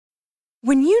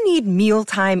When you need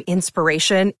mealtime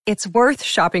inspiration, it's worth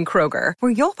shopping Kroger,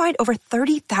 where you'll find over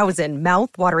 30,000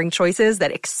 mouth-watering choices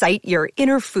that excite your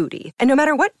inner foodie. And no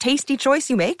matter what tasty choice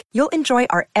you make, you'll enjoy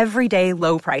our everyday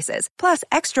low prices, plus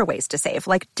extra ways to save,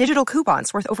 like digital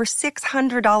coupons worth over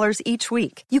 $600 each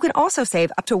week. You can also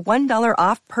save up to $1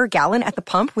 off per gallon at the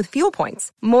pump with fuel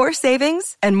points. More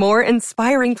savings and more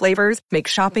inspiring flavors make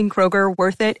shopping Kroger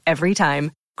worth it every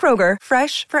time. Kroger,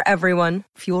 fresh for everyone.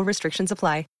 Fuel restrictions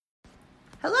apply.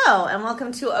 Hello, and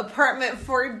welcome to Apartment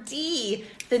 4D,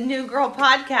 the New Girl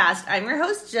podcast. I'm your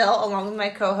host, Jill, along with my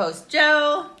co-host,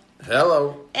 Joe.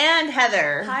 Hello. And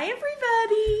Heather. Hi,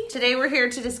 everybody. Today we're here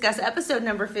to discuss episode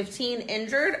number 15,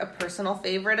 Injured, a personal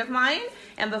favorite of mine.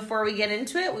 And before we get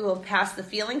into it, we will pass the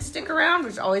feeling stick around,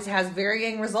 which always has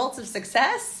varying results of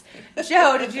success.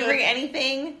 Joe, did you bring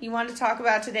anything you wanted to talk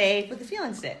about today with the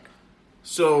feeling stick?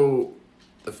 So,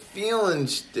 the feeling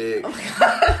stick... Oh,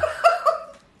 God.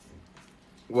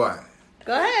 What?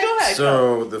 Go ahead.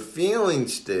 So, the feeling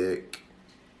stick,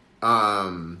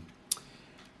 I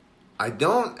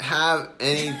don't have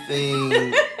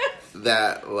anything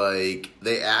that, like,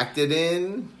 they acted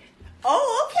in.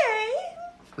 Oh,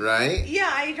 okay. Right?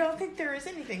 Yeah, I don't think there is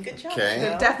anything. Good job. Okay.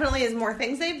 There definitely is more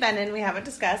things they've been in we haven't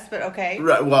discussed, but okay.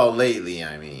 Right. Well, lately,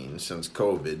 I mean, since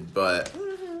COVID. But,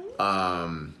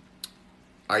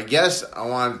 I guess I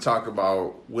wanted to talk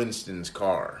about Winston's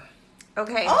car.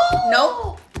 Okay. Oh!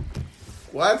 Nope.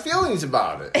 Well, I have feelings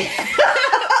about it.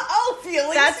 Oh,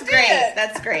 feelings. That's great.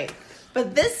 That's great.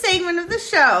 But this segment of the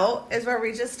show is where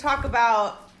we just talk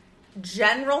about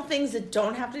general things that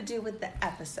don't have to do with the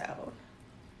episode.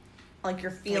 Like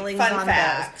your feelings Like fun on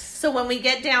facts. those. So when we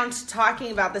get down to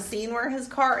talking about the scene where his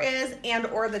car is and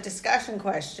or the discussion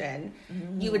question,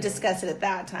 you would discuss it at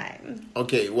that time.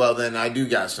 Okay, well, then I do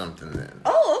got something then.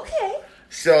 Oh, okay.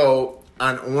 So,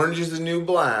 on Orange is the New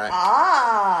Black,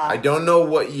 I don't know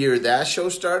what year that show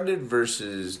started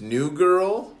versus New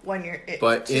Girl,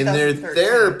 but in their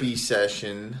therapy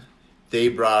session, they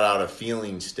brought out a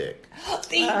feeling stick.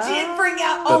 They did bring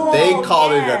out... But they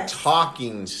called it a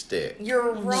talking stick.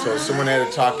 You're right. So, if someone had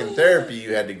to talk in therapy,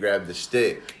 you had to grab the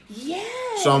stick.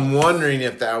 Yes. So, I'm wondering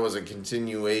if that was a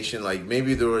continuation. Like,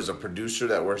 maybe there was a producer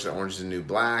that works at Orange is the New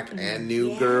Black and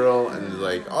New Girl, and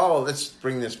like, oh, let's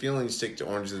bring this feeling stick to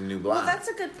Orange is the New Black. Well, that's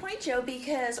a good point, Joe,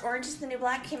 because Orange is the New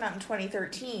Black came out in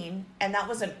 2013, and that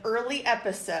was an early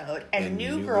episode, and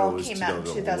New Girl came out in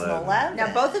 2011.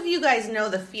 Now, both of you guys know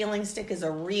the feeling stick is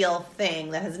a real thing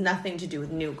that has nothing to do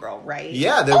with New Girl, right?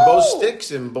 Yeah, they're both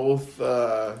sticks in both.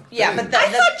 Yeah, things. but I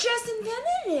thought Jess invented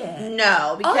it.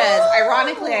 No, because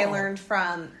ironically, I learned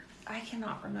from I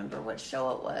cannot remember what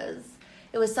show it was.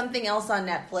 It was something else on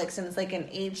Netflix, and it's like an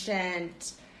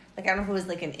ancient, like I don't know if it was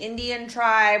like an Indian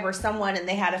tribe or someone, and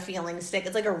they had a feeling stick.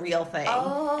 It's like a real thing,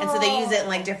 and so they use it in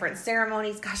like different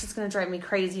ceremonies. Gosh, it's gonna drive me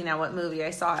crazy now. What movie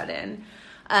I saw it in?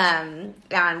 And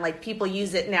like people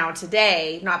use it now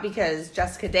today, not because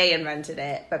Jessica Day invented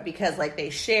it, but because like they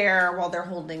share while they're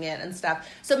holding it and stuff.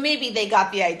 So maybe they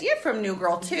got the idea from New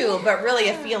Girl too, but really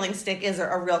a feeling stick is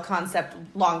a real concept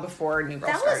long before New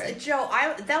Girl started. Joe,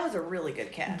 that was a really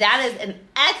good catch. That is an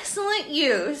excellent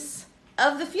use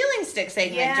of the feeling stick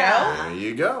segment, Yeah. Joe. There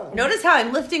you go. Notice how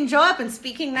I'm lifting Joe up and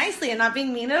speaking nicely and not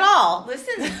being mean at all.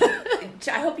 Listen,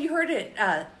 I hope you heard it.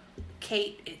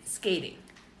 Kate, it's skating.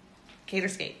 Cater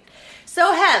skate.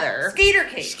 So Heather. Skater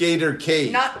Kate. Skater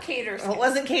Kate. Not cater skate. Well, it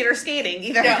wasn't cater skating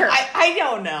either. No, I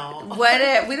don't know.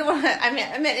 We don't want to. I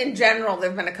meant in general.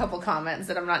 There've been a couple comments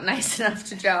that I'm not nice enough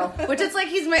to Joe, which it's like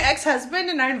he's my ex-husband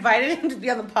and I invited him to be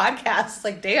on the podcast. It's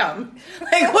like, damn,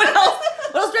 like what else?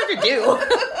 What else do I have to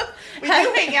do? We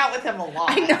do hang out with him a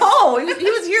lot. I know.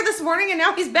 He was here this morning and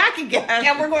now he's back again.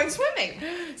 And we're going swimming.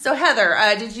 So Heather,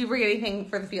 did you bring anything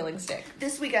for the feeling stick?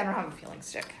 This week I don't have a feeling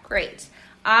stick. Great.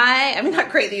 I mean, not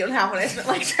great that you don't have one. I spent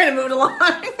like trying to move it along.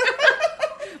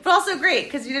 But also great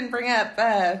because you didn't bring up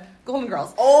Golden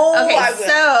Girls. Oh, okay. I will.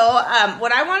 So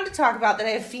what I wanted to talk about that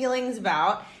I have feelings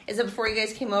about is that before you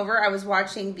guys came over, I was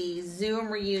watching the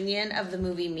Zoom reunion of the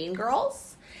movie Mean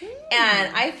Girls.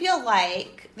 And I feel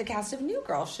like the cast of New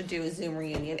Girl should do a Zoom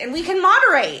reunion. And we can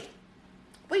moderate.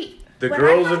 Wait. The when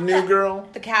girls I of brought New Girl?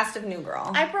 The cast of New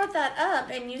Girl. I brought that up,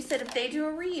 and you said if they do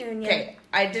a reunion. Okay.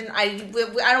 I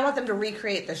don't want them to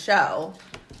recreate the show.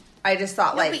 I just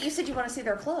thought No, but you said you want to see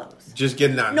their clothes. Just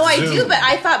getting on No, Zoom. I do, but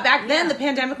I thought back then the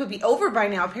pandemic would be over by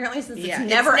now. Apparently, since it's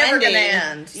never ending. Gonna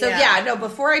end. So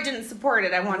before I didn't support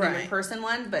it, I wanted an in-person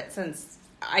one. But since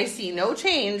I see no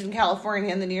change in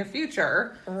California in the near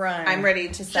future, I'm ready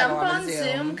to settle Jump on on Zoom.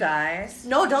 Zoom, guys.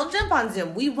 No, don't jump on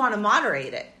Zoom. We want to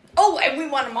moderate it. Oh, and we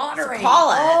want to moderate. So call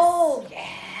us. Oh,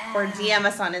 yeah. Or DM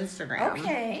us on Instagram.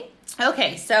 Okay.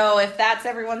 Okay, so if that's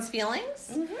everyone's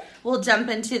feelings, we'll jump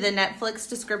into the Netflix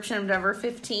description of number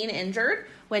 15, Injured.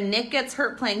 When Nick gets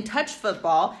hurt playing touch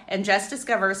football and Jess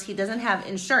discovers he doesn't have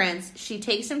insurance, she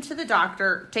takes him to a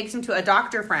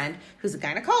doctor friend who's a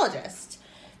gynecologist.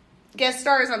 Guest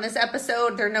stars on this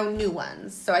episode, there are no new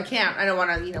ones. So I don't want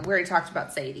to, we already talked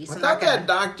about Sadie. So I thought that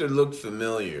doctor looked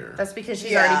familiar. That's because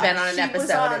she's already been on an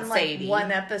episode at Sadie.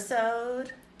 One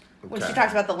episode. When she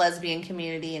talked about the lesbian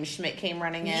community and Schmidt came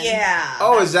running in. Yeah.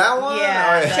 Oh, is that one?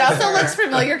 Yeah. She also looks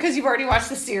familiar because you've already watched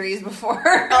the series before.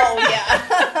 Oh,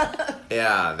 yeah.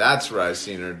 Yeah, that's where I've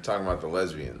seen her talking about the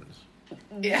lesbians.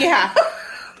 Yeah.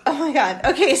 Oh, my God.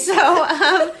 Okay, so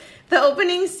the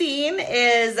opening scene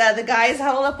is the guys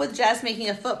huddled up with Jess making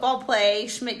a football play.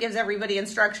 Schmidt gives everybody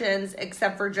instructions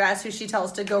except for Jess, who she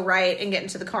tells to go right and get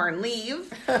into the car and leave.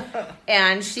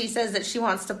 And she says that she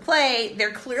wants to play.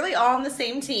 They're clearly all on the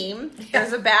same team.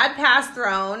 There's a bad pass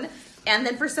thrown. And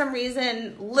then for some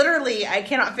reason, literally, I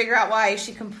cannot figure out why,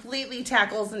 she completely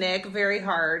tackles Nick very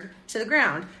hard to the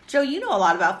ground. Joe, you know a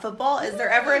lot about football. Is there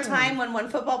ever a time when one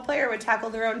football player would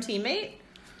tackle their own teammate?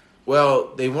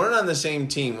 Well, they weren't on the same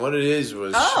team. What it is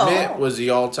was Schmidt was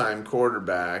the all-time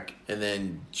quarterback, and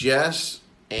then Jess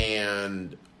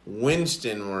and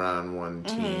Winston were on one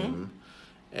team,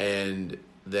 and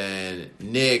then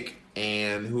Nick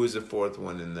and who was the fourth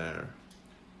one in there?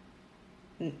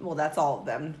 Well, that's all of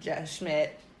them. Jess,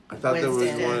 Schmidt, I thought Winston.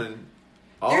 there was one.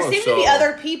 There seemed to be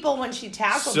other people when she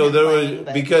tackled him. So there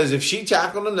was, because if she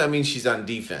tackled him, that means she's on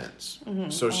defense.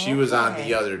 So she was on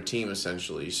the other team,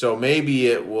 essentially. So maybe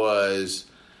it was,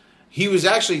 he was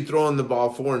actually throwing the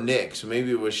ball for Nick. So maybe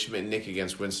it was Schmidt and Nick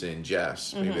against Winston and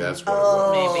Jess. Maybe that's what it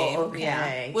was. Maybe. Okay.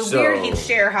 Yeah. It was weird he'd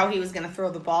share how he was going to throw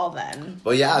the ball then.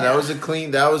 But yeah, that was a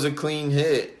clean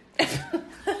hit.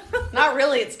 Not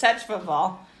really, it's touch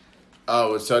football.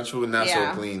 Oh, it's touch football, not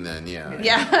so clean then,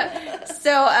 Yeah.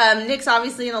 So Nick's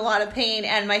obviously in a lot of pain,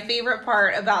 and my favorite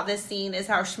part about this scene is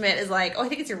how Schmidt is like, oh, I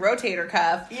think it's your rotator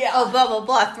cuff. Yeah. Oh, blah, blah,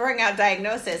 blah, throwing out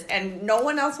diagnosis. And no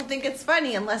one else will think it's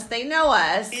funny unless they know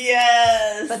us.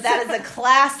 Yes. But that is a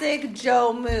classic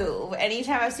Joe move.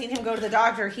 Anytime I've seen him go to the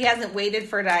doctor, he hasn't waited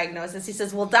for a diagnosis. He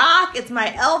says, well, doc, it's my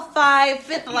L5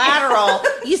 fifth lateral.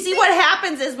 You see what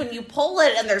happens is when you pull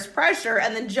it and there's pressure,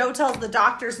 and then Joe tells the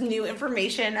doctors new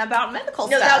information about medical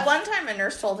stuff. That one time a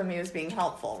nurse told him he was being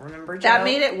helpful. Remember, Joe? That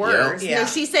made it worse. Yeah.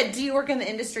 She said, do you work in the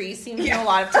industry? You seem to know a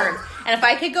lot of terms. And if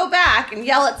I could go back and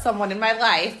yell at someone in my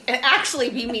life and actually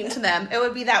be mean to them, it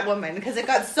would be that woman, because it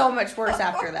got so much worse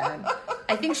after that.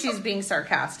 I think she's being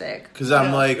sarcastic. Because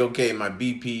I'm like, okay, my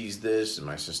BP's this and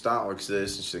my systolic's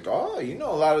this. And she's like, oh, you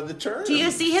know a lot of the terms. Do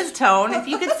you see his tone? If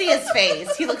you could see his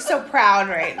face, he looks so proud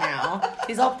right now.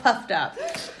 He's all puffed up.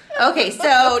 Okay,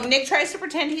 so Nick tries to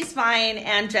pretend he's fine,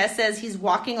 and Jess says he's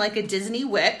walking like a Disney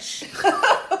witch,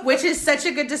 which is such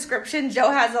a good description.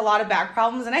 Joe has a lot of back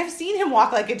problems, and I've seen him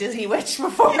walk like a Disney witch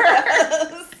before.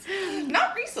 Yes.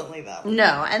 Not recently, though.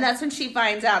 No, and that's when she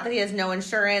finds out that he has no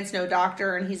insurance, no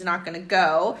doctor, and he's not going to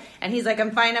go. And he's like,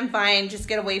 I'm fine, just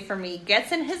get away from me.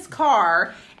 Gets in his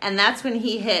car, and that's when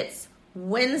he hits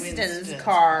Winston's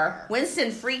car.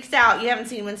 Winston freaks out. You haven't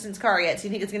seen Winston's car yet, so you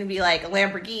think it's going to be like a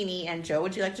Lamborghini. And Joe,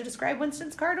 would you like to describe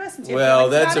Winston's car to us? Well,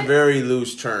 that's a very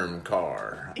loose term,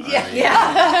 car.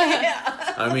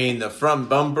 Yeah. I mean, the front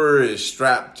bumper is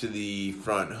strapped to the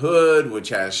front hood, which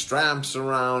has straps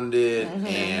around it,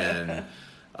 and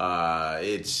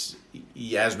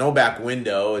he has no back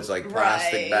window. It's like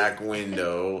plastic back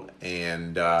window,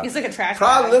 and it's like a trash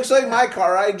probably bag. looks like my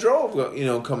car I drove,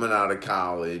 coming out of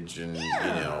college and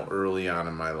early on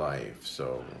in my life.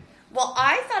 So, well,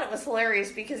 I thought it was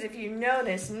hilarious because if you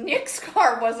notice, Nick's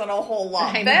car wasn't a whole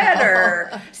lot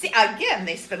better. See, again,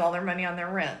 they spent all their money on their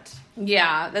rent.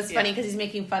 Yeah, that's funny because he's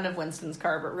making fun of Winston's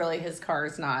car, but really his car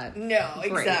is not. No,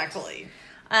 great. Exactly.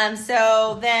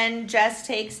 So then Jess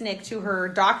takes Nick to her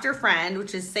doctor friend,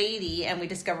 which is Sadie, and we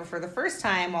discover for the first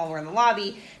time while we're in the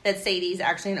lobby that Sadie's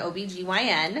actually an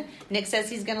OBGYN. Nick says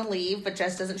he's going to leave, but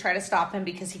Jess doesn't try to stop him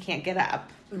because he can't get up.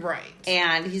 Right.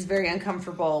 And he's very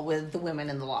uncomfortable with the women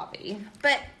in the lobby.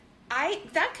 But I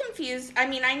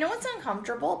know it's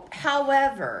uncomfortable.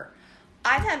 However,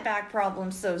 I've had back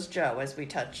problems, so's Joe, as we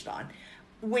touched on.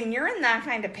 When you're in that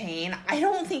kind of pain, I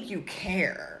don't think you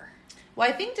care. Well,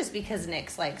 I think just because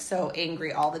Nick's like so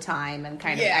angry all the time and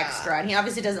kind of extra, and he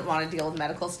obviously doesn't want to deal with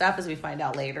medical stuff, as we find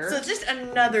out later. So it's just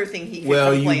another thing he can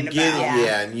complain about.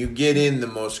 And you get in the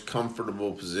most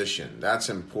comfortable position. That's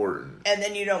important. And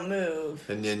then you don't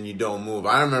move.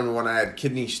 I remember when I had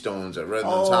kidney stones at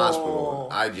Redlands Hospital.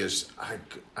 I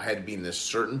had to be in this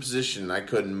certain position. I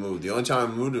couldn't move. The only time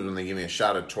I moved was when they gave me a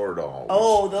shot of Toradol.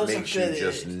 Oh, those makes are good. You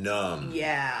just numb.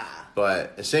 Yeah.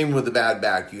 But same with the bad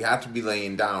back. You have to be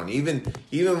laying down. Even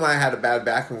when I had a bad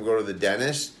back and we go to the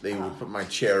dentist, they would put my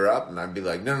chair up, and I'd be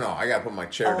like, no, I got to put my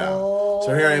chair down.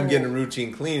 So here I am getting a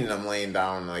routine clean, and I'm laying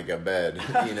down like a bed,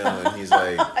 and he's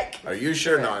like, are you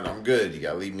sure? No, I'm good. You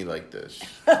got to leave me like this.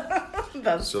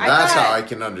 So that's how I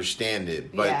can understand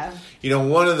it. But,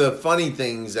 one of the funny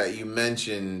things that you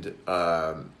mentioned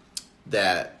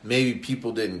that maybe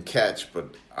people didn't catch,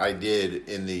 but I did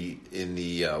in the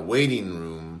waiting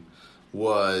room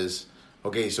was,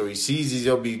 okay, so he sees his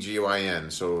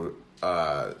OBGYN, so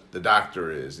the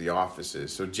doctor is, the office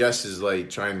is. So Jess is like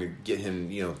trying to get him,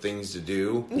 things to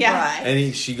do. Yeah.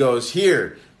 And she goes,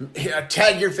 here,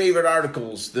 tag your favorite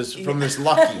articles from this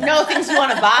Lucky. No, things you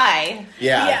want to buy.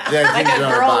 Yeah. Like a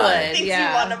girl would. Things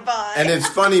you want to buy. And it's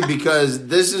funny because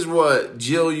this is what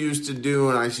Jill used to do,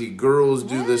 and I see girls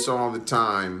do this all the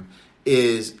time,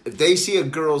 is if they see a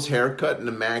girl's haircut in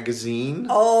a magazine,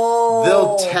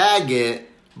 they'll tag it,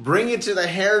 bring it to the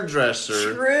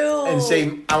hairdresser, and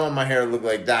say, I want my hair to look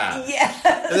like that.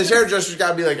 Yeah. And this hairdresser's got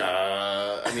to be like,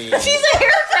 she's a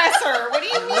hairdresser. What do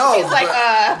you mean? No, she's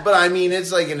but I mean,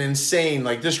 it's like an insane,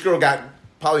 like this girl got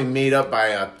probably made up by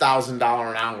 $1,000 an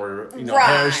hour,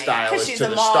 hairstylist to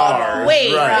the stars.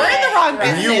 Wait, we're in the wrong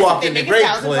business. And you walk into Great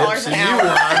Clips and you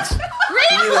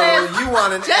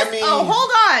want an Emmy. Oh, hold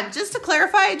on. Just to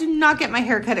clarify, I do not get my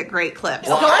hair cut at Great Clips.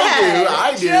 Well, Go ahead.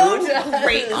 I do.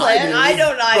 Great Clips. I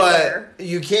don't either. But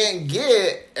you can't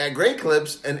get at Great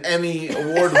Clips an Emmy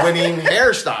award-winning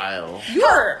hairstyle.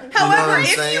 However,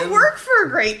 if you work for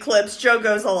Great Clips, Joe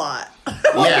goes a lot.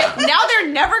 Yeah. Now they're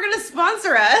never going to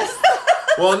sponsor us.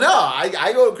 Well, no,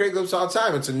 I go to Great Clips all the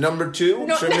time. It's a number 2,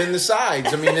 trim in the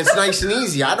sides. I mean, it's nice and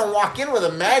easy. I don't walk in with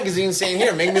a magazine saying,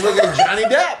 here, make me look like Johnny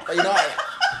Depp.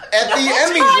 At the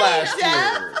Emmys last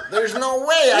year. There's no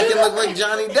way I can look like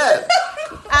Johnny Depp.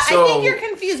 I think you're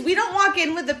confused. We don't walk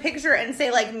in with a picture and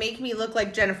say, like, make me look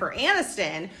like Jennifer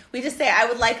Aniston. We just say, I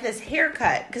would like this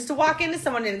haircut. Because to walk into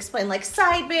someone and explain, like,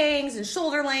 side bangs and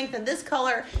shoulder length and this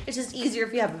color, it's just easier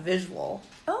if you have a visual.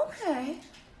 Okay.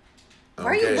 Why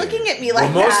are you looking at me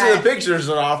like that? Most of the pictures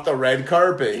are off the red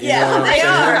carpet. They are.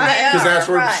 Because that's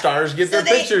where stars get their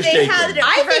pictures taken.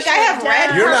 I think I have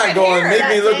red You're carpet not going, hair. make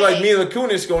me look like Mila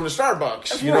Kunis going to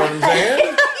Starbucks. You know what I'm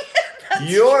saying?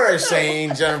 You're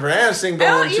saying Jennifer Aniston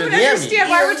going to the Emmy. I don't even understand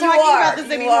why we're talking about this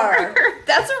anymore.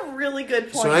 That's a really good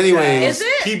point. So anyways, is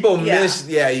it? people miss,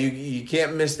 you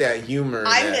can't miss that humor.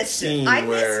 I missed it. I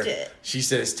missed it. She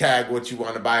says, tag what you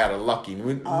want to buy out of Lucky.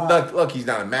 Lucky's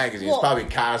not a magazine. It's probably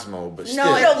Cosmo, but still.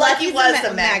 No, Lucky was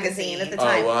a magazine at the time.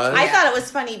 Oh, it was? I thought it was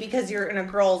funny because you're in a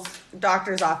girl's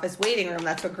doctor's office waiting room.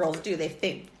 That's what girls do.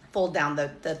 They fold down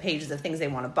the pages of things they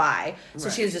want to buy. So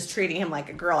she was just treating him like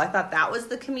a girl. I thought that was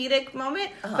the comedic moment.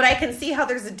 But I can see how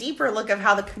there's a deeper look of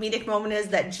how the comedic moment is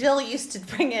that Jill used to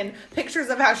bring in pictures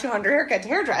of how she wanted her haircut to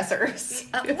hairdressers.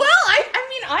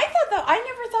 I thought that I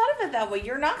never thought of it that way.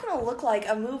 You're not going to look like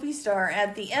a movie star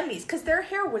at the Emmys because their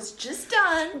hair was just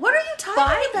done. What are you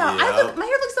talking about? Yeah. My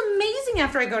hair looks amazing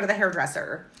after I go to the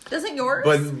hairdresser. Doesn't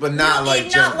yours? But not like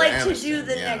Jennifer not like Aniston, to do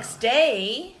the next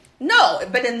day. No,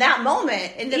 but in that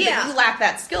moment, and then you lack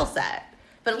that skill set.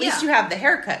 But at least you have the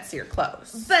haircut, so you're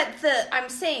close. But I'm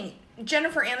saying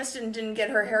Jennifer Aniston didn't get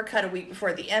her hair cut a week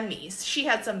before the Emmys. She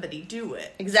had somebody do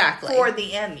it. Exactly. For the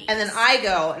Emmys. And then I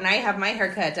go and I have my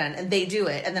haircut done and they do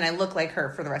it and then I look like her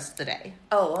for the rest of the day.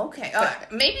 Oh, okay.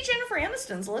 Maybe Jennifer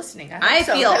Aniston's listening. I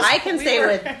feel I can say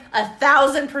with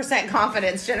 1,000%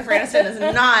 confidence Jennifer Aniston is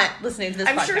not listening to this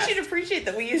podcast. I'm sure she'd appreciate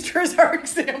that we used her as our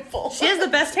example. She has the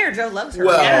best hair. Joe loves her.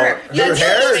 Well, you used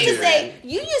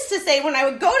to say when I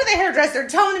would go to the hairdresser,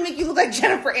 tell him to make you look like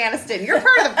Jennifer Aniston. You're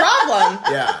part of the problem.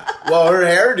 Yeah. Well, her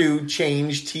hairdo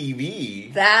changed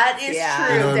TV. That is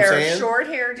true. You know They're short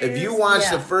hairdos. If you watch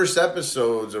the first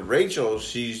episodes of Rachel,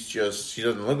 she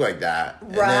doesn't look like that.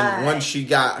 Right. And then once she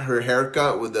got her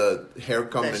haircut with the hair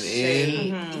coming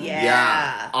in,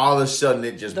 all of a sudden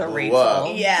it just blew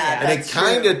up. Yeah, and it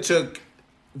kind of took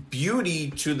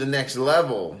beauty to the next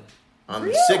level on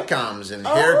the sitcoms and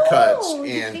haircuts.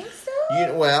 You think so?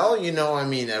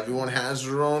 Everyone has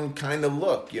their own kind of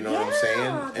look, you know what I'm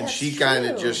saying? And she kind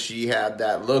of she had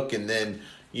that look, and then,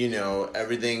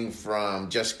 everything from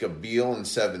Jessica Biel in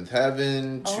Seventh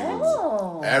Heaven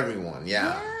to everyone,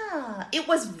 it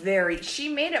was she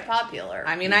made it popular.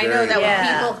 I mean, I know that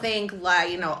when people think,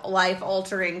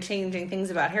 life-altering, changing things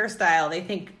about hairstyle, they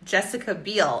think Jessica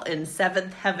Biel in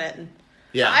Seventh Heaven.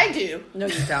 Yeah. I do. No,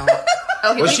 you don't.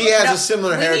 Okay, she has a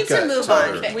similar haircut. We need to move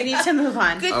on. We need to move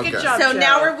on. Good job, So Joe.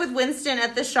 now we're with Winston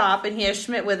at the shop, and he has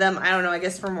Schmidt with him, I don't know, I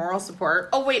guess for moral support.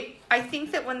 Oh, wait. I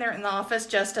think that when they're in the office,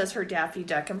 Jess does her Daffy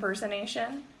Duck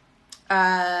impersonation.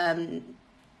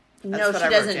 No, she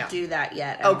doesn't do that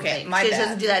yet. Okay, my bad. She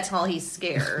doesn't do that till he's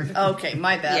scared. Okay,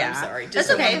 my bad. Yeah. I'm sorry. Just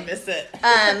don't want to miss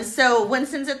it. So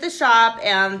Winston's at the shop,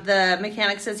 and the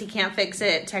mechanic says he can't fix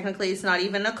it. Technically, it's not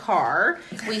even a car.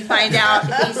 We find out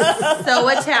he's so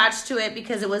attached to it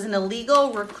because it was an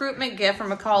illegal recruitment gift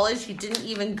from a college he didn't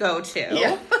even go to.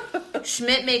 Yeah.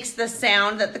 Schmidt makes the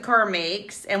sound that the car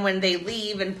makes, and when they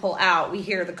leave and pull out, we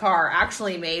hear the car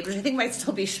actually made, which I think might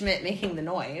still be Schmidt making the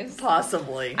noise.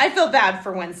 Possibly. I feel bad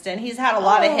for Winston. He's had a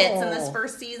lot of hits in this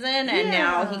first season, and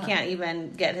now he can't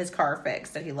even get his car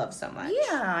fixed that he loves so much.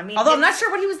 Yeah, I mean... Although I'm not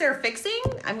sure what he was there fixing.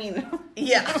 I mean...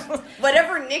 Yeah.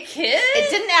 Whatever Nick hit...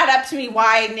 It didn't add up to me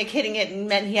why Nick hitting it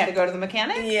meant he had to go to the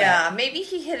mechanic. Yeah, but maybe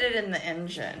he hit it in the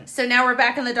engine. So now we're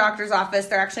back in the doctor's office.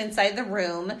 They're actually inside the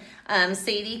room.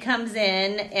 Sadie comes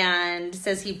in and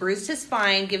says he bruised his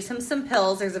spine, gives him some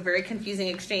pills. There's a very confusing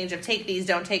exchange of take these,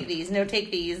 don't take these, no take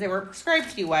these. They were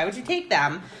prescribed to you. Why would you take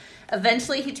them?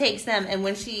 Eventually he takes them, and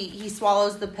when he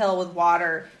swallows the pill with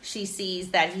water, she sees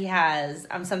that he has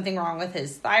something wrong with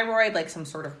his thyroid, like some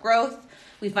sort of growth.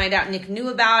 We find out Nick knew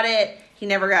about it. He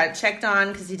never got it checked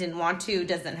on because he didn't want to,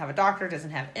 doesn't have a doctor,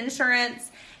 doesn't have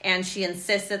insurance, and she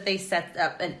insists that they set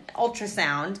up an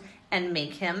ultrasound and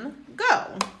make him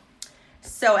go.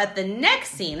 So at the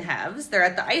next scene, they're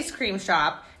at the ice cream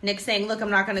shop. Nick's saying, look, I'm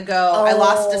not going to go. I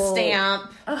lost a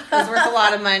stamp. It was worth a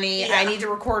lot of money. Yeah. I need to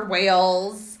record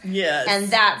whales. Yes. And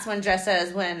that's when Jess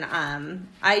says, when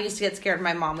I used to get scared,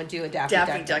 my mom would do a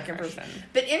Daffy Duck impression.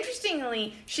 But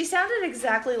interestingly, she sounded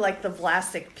exactly like the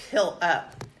Vlasic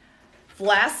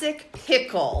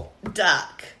Pickle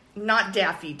Duck, not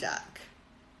Daffy Duck.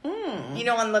 Mm. You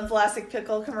know, on the Vlasic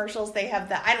Pickle commercials, they have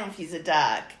that. I don't know if he's a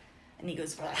duck. And he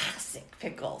goes, Vlasic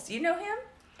Pickles. You know him?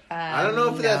 I don't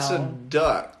know if that's a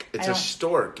duck. It's a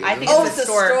stork. I think it's a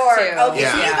stork, too. Okay,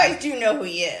 so you guys do know who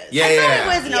he is. Yeah, I thought it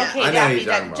was an okay Daffy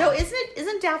Duck. About. Joe,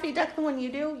 isn't Daffy Duck the one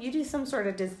you do? You do some sort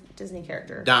of Disney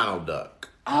character. Donald Duck.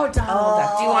 Oh, Donald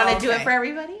Duck. Do you want to do it for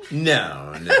everybody?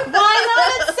 No. Why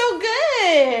not? It's so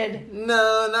good.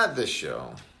 No, not this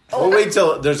show. We'll wait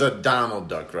till there's a Donald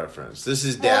Duck reference. This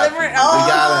is Daffy. We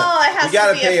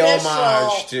gotta pay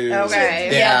homage to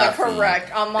Daffy. Yeah, the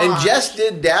correct homage. And Jess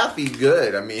did Daffy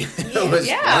good. I mean, it was funny.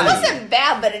 It wasn't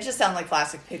bad, but it just sounded like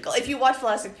Vlasic Pickle. If you watch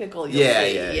Vlasic Pickle, you'll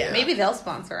see. Yeah. Maybe they'll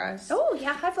sponsor us. Oh,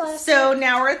 yeah, hi Vlasic. So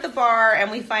now we're at the bar, and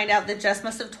we find out that Jess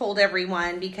must have told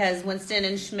everyone because Winston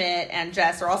and Schmidt and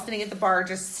Jess are all sitting at the bar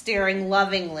just staring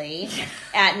lovingly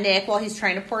at Nick while he's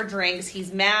trying to pour drinks.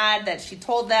 He's mad that she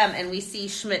told them, and we see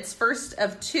Schmidt's first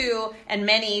of two and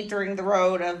many during the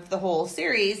road of the whole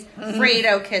series,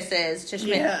 Fredo kisses to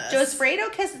Schmidt. Yes. Joe's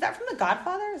Fredo kiss, is that from The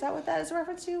Godfather? Is that what that is a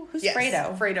reference to? Who's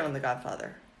Fredo? Fredo in The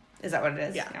Godfather. Is that what it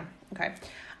is? Yeah. Okay.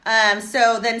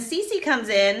 So then Cece comes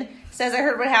in, says, I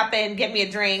heard what happened, get me a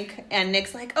drink. And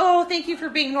Nick's like, oh, thank you for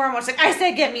being normal. She's like, I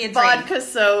said get me a drink. Vodka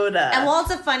soda. And while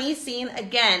it's a funny scene,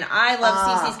 again, I love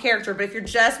Cece's character, but if you're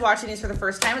just watching these for the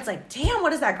first time, it's like, damn,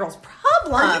 what is that girl's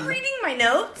problem? Are you reading my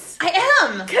notes? I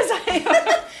am.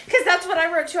 Because that's what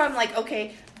I wrote too. I'm like,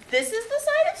 okay, this is the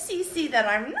side of Cece that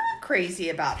I'm not crazy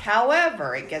about.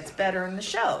 However, it gets better in the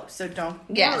show, so don't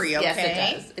worry,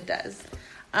 okay? Yes, it does.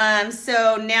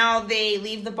 So now they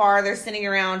leave the bar. They're sitting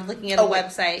around looking at a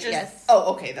website.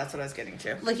 Oh, okay. That's what I was getting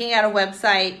to. Looking at a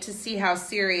website to see how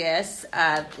serious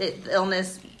the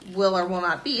illness will or will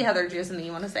not be. Heather, do you have something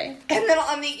you want to say? And then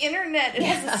on the internet, it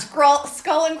has a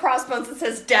skull and crossbones that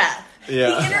says death.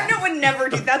 Yeah. The internet would never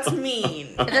do. That's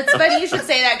mean. That's funny you should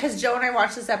say that because Joe and I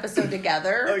watched this episode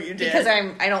together. Oh, you did? Because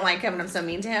I don't like him and I'm so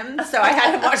mean to him. So I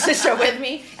had him watch the show with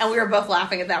me, and we were both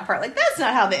laughing at that part. Like, that's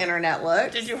not how the internet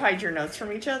looks. Did you hide your notes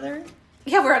from each other?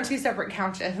 Yeah, we're on two separate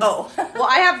couches. Oh. Well,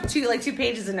 I have two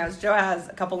pages of notes. Joe has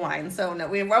a couple lines, so no,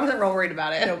 I wasn't real worried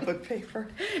about it. Notebook paper.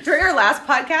 During our last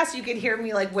podcast, you could hear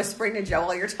me whispering to Joe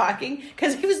while you're talking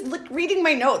because he was reading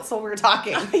my notes while we were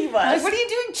talking. He was. Like, what are you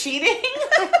doing, cheating?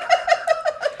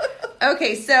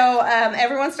 Okay, so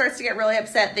everyone starts to get really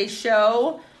upset. They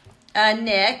show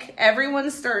Nick. Everyone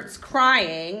starts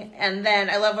crying. And then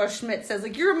I love how Schmidt says,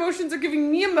 your emotions are giving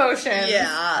me emotions.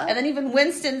 Yeah. And then even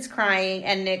Winston's crying.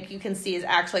 And Nick, you can see, is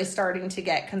actually starting to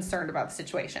get concerned about the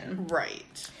situation.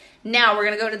 Right. Now we're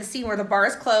going to go to the scene where the bar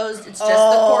is closed. It's just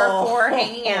the core four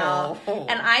hanging out.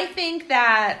 And I think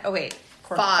that... Oh, wait.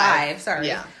 Core five. Sorry.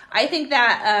 Yeah. I think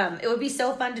that it would be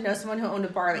so fun to know someone who owned a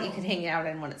bar that you could hang out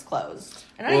in when it's closed.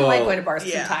 And I don't even like going to bars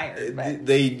because I'm tired. But.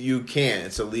 You can't.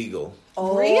 It's illegal.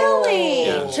 Oh. Really?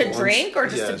 Yeah. To drink or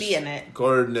just to be in it?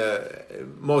 According to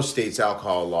most states'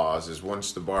 alcohol laws, is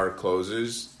once the bar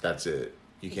closes, that's it.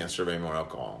 You can't serve any more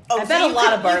alcohol. I bet a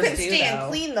lot of bars do, You can stay and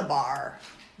clean the bar.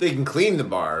 They can clean the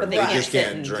bar, but they just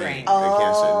can't drink. Oh. They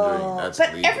can't sit and drink. That's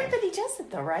but legal. everybody does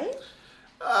it though, right?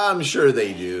 I'm sure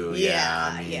they do.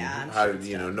 Yeah, I mean,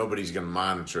 sure nobody's going to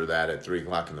monitor that at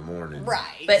 3:00 in the morning.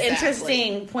 Right. But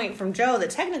interesting point from Joe that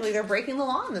technically they're breaking the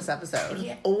law in this episode.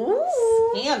 Yeah. Ooh.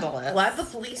 Scandalous. Glad the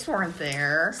police weren't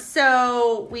there.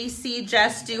 So we see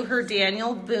Jess do her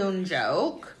Daniel Boone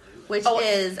joke, which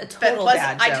is a total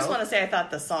bad joke. I just want to say I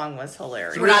thought the song was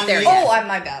hilarious. We're not there yet. Oh, I'm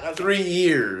my bad. Okay. 3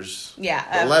 ears.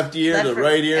 Yeah. The left ear, the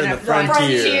right ear, and the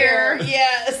frontier. Frontier,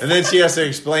 yes. And then she has to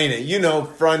explain it.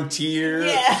 Frontier.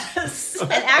 Yes.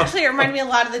 And actually, it reminded me a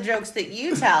lot of the jokes that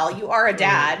you tell. You are a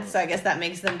dad, so I guess that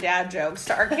makes them dad jokes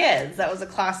to our kids. That was a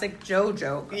classic Joe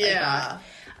joke. Yeah.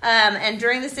 And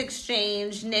during this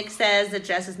exchange, Nick says that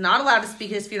Jess is not allowed to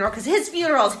speak at his funeral because his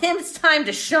funeral is his time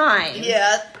to shine.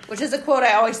 Yeah. Which is a quote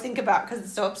I always think about because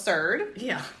it's so absurd.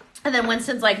 Yeah. And then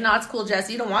Winston's like, no, it's cool, Jess.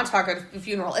 You don't want to talk at a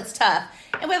funeral. It's tough.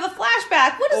 And we have a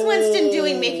flashback. What is Winston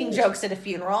doing making jokes at a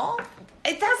funeral?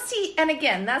 And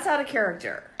again, that's out of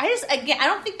character. I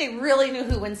don't think they really knew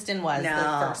who Winston was the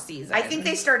first season. I think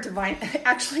they started to find,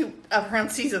 actually, around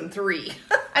season 3.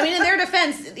 I mean, in their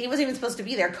defense, he wasn't even supposed to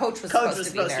be there. Coach was supposed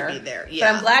to be there.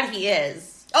 Yeah. But I'm glad he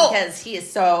is. Because he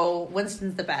is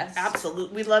Winston's the best.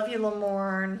 Absolutely. We love you,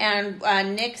 Lamorne.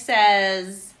 And Nick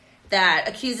says that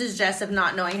accuses Jess of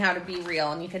not knowing how to be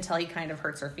real, and you can tell he kind of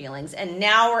hurts her feelings. And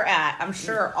now we're at, I'm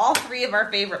sure, all three of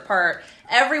our favorite part,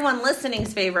 everyone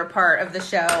listening's favorite part of the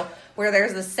show, where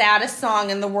there's the saddest song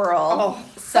in the world,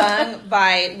 sung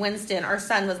by Winston. Our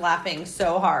son was laughing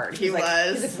so hard. He's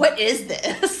like, what is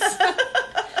this?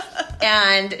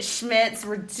 And Schmidt's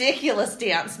ridiculous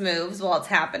dance moves while it's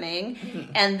happening.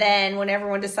 Mm-hmm. And then when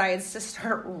everyone decides to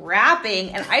start rapping,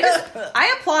 and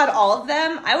I applaud all of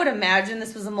them. I would imagine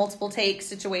this was a multiple take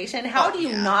situation. How do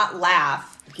you not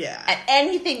laugh at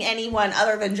anything anyone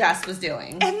other than Jess was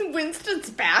doing? And Winston's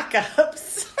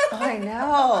backups. I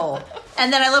know.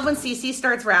 And then I love when Cece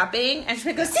starts rapping, and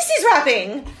Schmidt goes, Cece's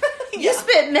rapping! You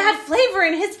spit mad flavor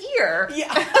in his ear.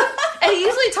 Yeah. And he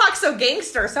usually talks so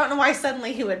gangster, so I don't know why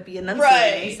suddenly he would be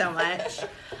enunciating so much.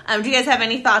 Do you guys have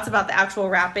any thoughts about the actual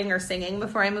rapping or singing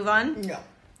before I move on? No.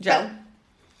 Joe?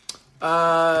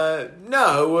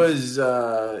 No, it was,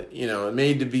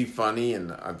 made to be funny,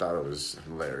 and I thought it was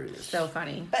hilarious. So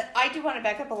funny. But I do want to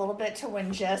back up a little bit to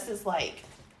when Jess is,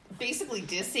 basically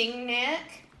dissing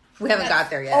Nick. We haven't got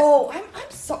there yet. Oh,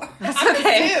 I'm sorry. That's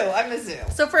okay. I'm a zoo.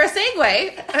 So for a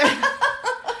segue,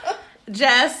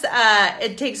 Jess,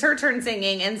 it takes her turn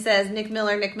singing and says, Nick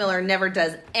Miller never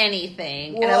does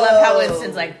anything. Whoa. And I love how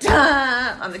Winston's like,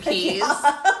 duh, on the keys.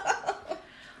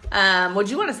 What'd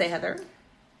you want to say, Heather?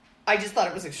 I just thought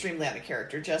it was extremely out of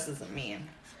character. Jess isn't mean.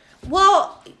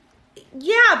 Well,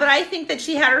 yeah, but I think that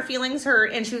she had her feelings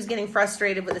hurt and she was getting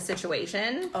frustrated with the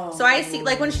situation. Oh. So I see,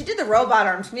 when she did the robot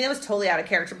arm, to me that was totally out of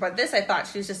character. But this, I thought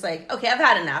she was just like, okay, I've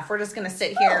had enough. We're just going to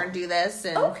sit here and do this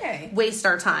and waste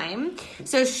our time.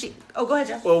 So go ahead,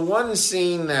 Jeff. Well, one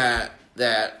scene that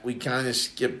we kind of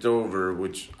skipped over,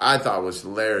 which I thought was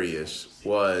hilarious,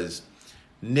 was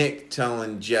Nick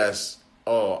telling Jess,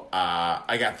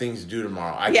 I got things to do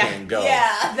tomorrow. I can't go.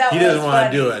 Yeah, he doesn't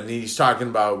want to do it. And he's talking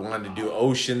about wanting to do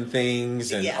ocean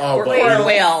things. And,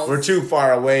 we're too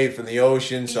far away from the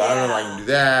ocean, so I don't know if I can do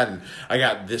that. And I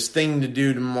got this thing to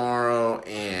do tomorrow.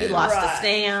 And he lost a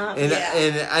stamp.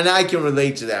 And I can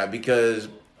relate to that because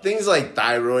things like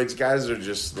thyroids, guys are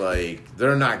just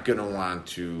they're not going to want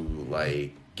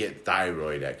to, get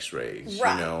thyroid x-rays,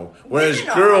 Whereas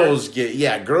girls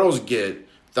get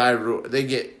thyroid, they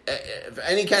get if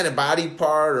any kind of body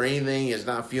part or anything is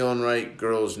not feeling right,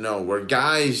 girls know. Where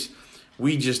guys,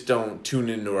 we just don't tune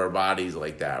into our bodies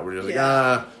like that. We're just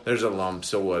there's a lump,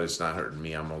 so what? It's not hurting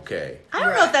me. I'm okay. I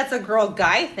don't know if that's a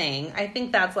girl-guy thing. I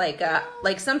think that's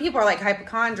some people are like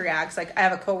hypochondriacs. Like I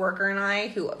have a coworker and I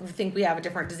who think we have a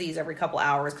different disease every couple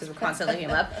hours because we're constantly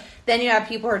looking up. Then you have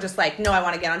people who are just like, no, I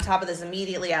want to get on top of this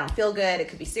immediately. I don't feel good. It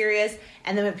could be serious.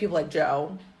 And then we have people like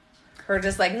Joe. Or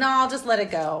just like, no, I'll just let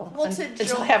it go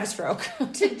until I have a stroke.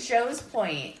 To Joe's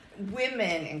point,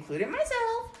 women, including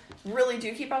myself, really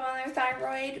do keep up on their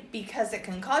thyroid because it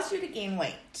can cause you to gain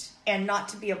weight and not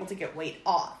to be able to get weight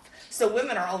off. So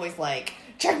women are always like,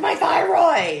 check my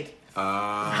thyroid.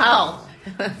 How?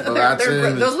 Well,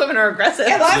 those women are aggressive.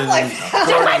 And I'm like, check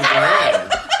my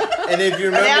thyroid. And if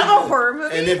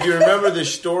you remember, the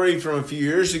story from a few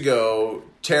years ago,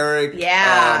 Tarek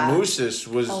Moussis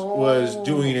was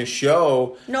doing a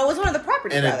show. No, it was one of the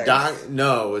Property Brothers.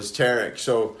 No, it was Tarek.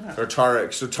 Or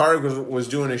Tarek. So Tarek was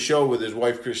doing a show with his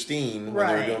wife Christine when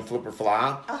they were doing Flip or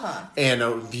Flop. And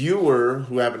a viewer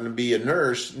who happened to be a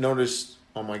nurse noticed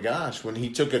Oh my gosh! When he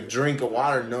took a drink of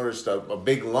water, noticed a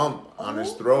big lump on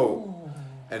his throat.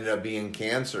 Ended up being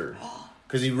cancer.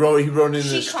 Because he wrote in the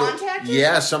story. She contacted him?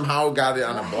 Yeah, somehow got it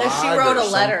on a blog. She wrote a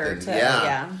letter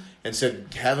to and said,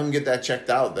 have him get that checked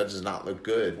out. That does not look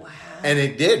good. Wow. And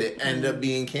it did. It ended up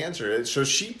being cancer. So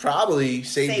she probably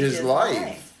saved his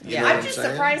life. Yeah, I'm just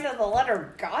surprised that the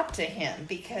letter got to him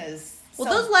because...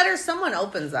 Well, those letters, someone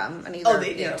opens them and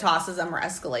either tosses them or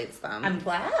escalates them. I'm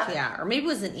glad. Yeah, or maybe it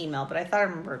was an email, but I thought I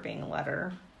remember it being a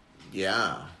letter.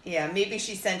 Yeah. Yeah, maybe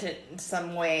she sent it in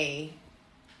some way...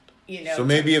 So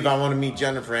maybe if I want to meet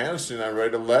Jennifer Aniston, I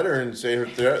write a letter and say her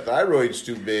thyroid's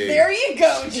too big. There you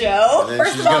go, Joe. And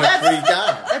then she's going to freak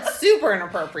out. That's super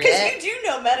inappropriate. Because you do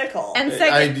know medical. And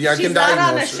second, she's not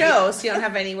on a show, so you don't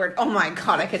have anywhere... Oh my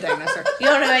God, I could diagnose her. You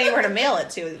don't have anywhere to mail it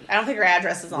to. I don't think her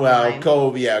address is online. Well,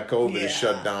 COVID has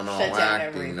shut down all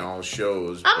acting, all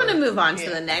shows. I'm going to move on to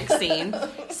the next scene.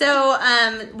 So,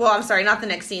 I'm sorry, not the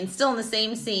next scene. Still in the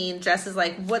same scene, Jess is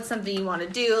like, what's something you want to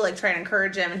do? Like, trying to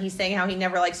encourage him. And he's saying how he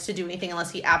never likes to do anything unless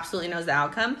he absolutely knows the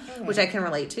outcome, which I can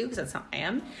relate to because that's how I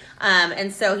am.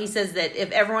 And so he says that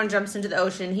if everyone jumps into the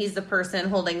ocean, he's the person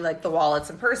holding like the wallets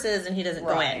and purses and he doesn't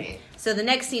go in. So the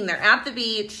next scene, they're at the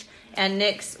beach and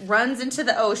Nix runs into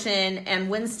the ocean and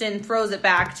Winston throws it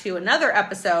back to another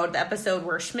episode, the episode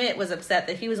where Schmidt was upset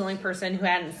that he was the only person who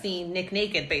hadn't seen Nick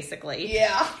naked, basically.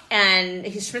 Yeah. And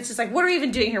Schmidt's just like, what are we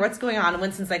even doing here? What's going on? And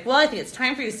Winston's like, well, I think it's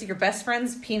time for you to see your best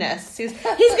friend's penis. He's going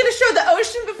to show the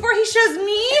ocean before he shows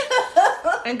me?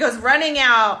 And goes running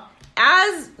out.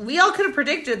 As we all could have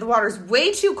predicted, the water's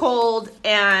way too cold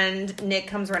and Nick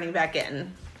comes running back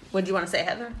in. What do you want to say,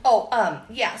 Heather?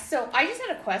 Yeah. So I just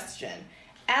had a question.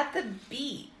 At the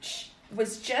beach,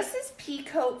 was Jess's pea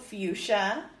coat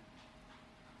fuchsia?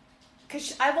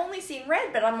 Because I've only seen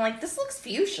red, but I'm like, this looks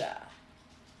fuchsia.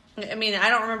 I mean, I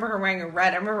don't remember her wearing a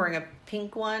red. I remember wearing a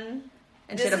pink one.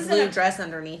 And she had a blue dress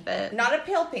underneath it. Not a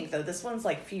pale pink, though. This one's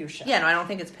like fuchsia. Yeah, no, I don't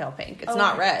think it's pale pink. It's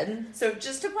not red. So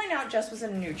just to point out, Jess was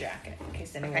in a new jacket, in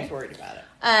case anyone's worried about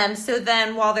it. So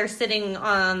then while they're sitting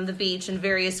on the beach in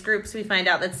various groups, we find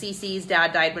out that Cece's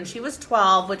dad died when she was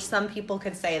 12, which some people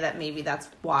could say that maybe that's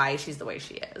why she's the way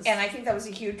she is. And I think that was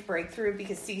a huge breakthrough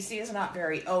because Cece is not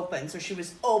very open. So she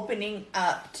was opening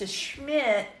up to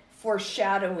Schmidt,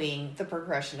 foreshadowing the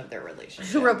progression of their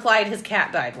relationship. Who replied his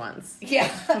cat died once. Yeah.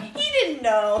 He didn't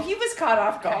know. He was caught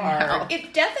off guard.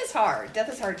 Death is hard.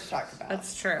 Death is hard to talk about.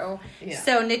 That's true. Yeah.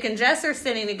 So Nick and Jess are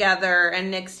sitting together and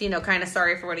Nick's, kind of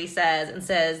sorry for what he says and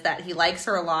says that he likes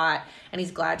her a lot and he's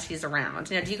glad she's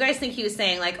around. Now, do you guys think he was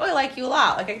saying like, oh, I like you a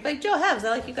lot? Like Joe Hebs, I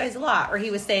like you guys a lot. Or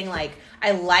he was saying like,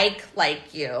 I like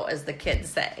you, as the kids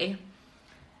say.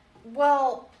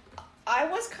 Well, I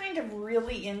was kind of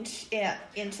really into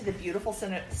the beautiful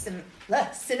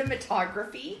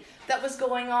cinematography that was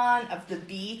going on of the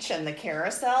beach and the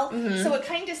carousel. Mm-hmm. So it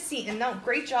kind of seemed, and no,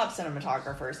 great job,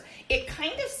 cinematographers. It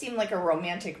kind of seemed like a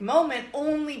romantic moment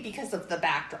only because of the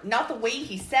backdrop. Not the way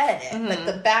he said it, but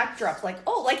the backdrop, like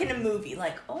in a movie,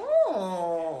 like,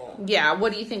 oh. Yeah,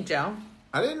 what do you think, Joe?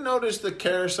 I didn't notice the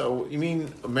carousel. You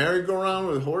mean a merry-go-round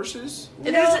with horses? No,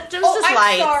 it was just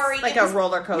lights, sorry. Like a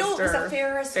roller coaster. No, it was a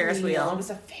Ferris wheel. It was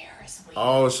a Ferris wheel.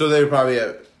 Oh, so they were probably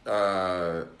at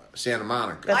Santa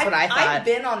Monica. That's what I thought. I've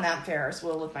been on that Ferris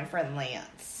wheel with my friend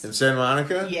Lance. In Santa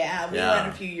Monica? Yeah, we went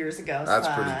a few years ago. That's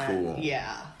pretty cool.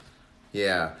 Yeah.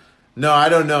 Yeah. No, I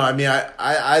don't know. I mean,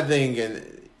 I think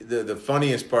the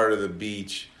funniest part of the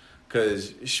beach,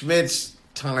 because Schmidt's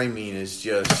timing is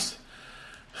just...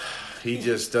 He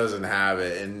just doesn't have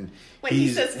it, and when he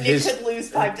says Nick could lose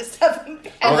 5 to 7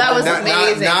 pounds. Oh, that was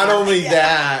amazing. Not only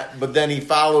that, but then he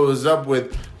follows up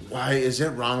with, "Why is it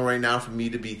wrong right now for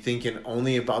me to be thinking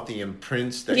only about the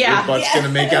imprints that your butt's going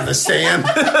to make on the sand?"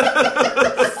 So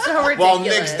ridiculous. While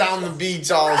Nick's down the beach,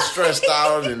 all stressed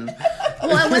out, and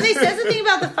when they said something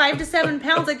about the 5 to 7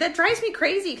 pounds, like that drives me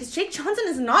crazy because Jake Johnson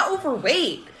is not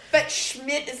overweight. But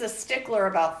Schmidt is a stickler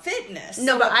about fitness.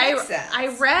 No, but I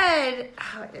read,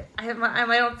 I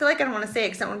don't feel like I don't want to say it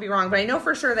because I don't want to be wrong, but I know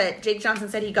for sure that Jake Johnson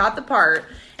said he got the part,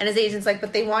 and his agent's like,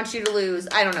 but they want you to lose,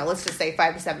 I don't know, let's just say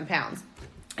 5 to 7 pounds.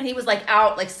 And he was like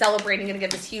out, like celebrating, going to get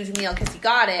this huge meal because he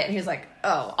got it. And he was like,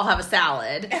 oh, I'll have a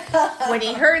salad. When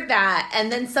he heard that.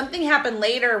 And then something happened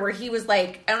later where he was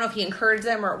like, I don't know if he encouraged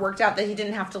them or it worked out that he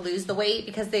didn't have to lose the weight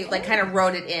because they like kind of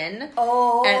wrote it in.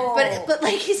 Oh. But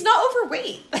like he's not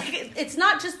overweight. Like it's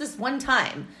not just this one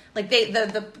time. Like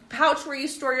the pouch where you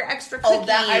store your extra cookies.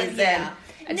 I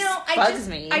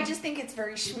just think it's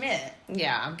very Schmidt.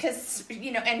 Yeah. Because,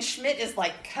 and Schmidt is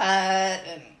like cut,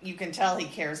 and you can tell he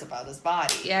cares about his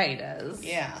body. Yeah, he does.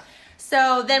 Yeah.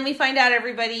 So then we find out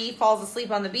everybody falls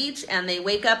asleep on the beach and they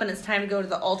wake up and it's time to go to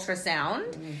the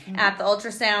ultrasound. Mm-hmm. At the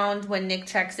ultrasound, when Nick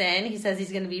checks in, he says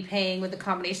he's going to be paying with a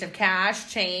combination of cash,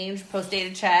 change,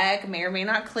 post-dated check, may or may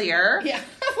not clear. Yeah.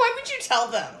 Why would you tell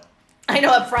them? I know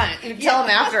up front. You can tell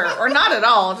them after. Or not at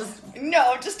all.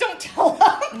 Just don't tell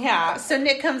them. Yeah. So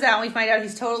Nick comes out and we find out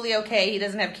he's totally okay. He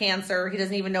doesn't have cancer. He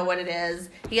doesn't even know what it is.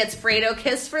 He gets Fredo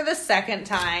kissed for the second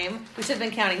time. We should have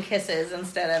been counting kisses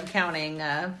instead of counting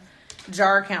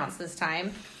jar counts this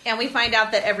time. And we find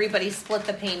out that everybody split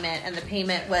the payment and the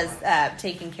payment was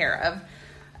taken care of.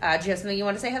 Do you have something you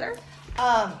want to say, Heather?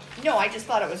 No, I just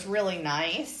thought it was really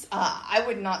nice. I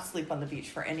would not sleep on the beach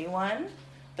for anyone,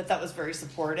 but that was very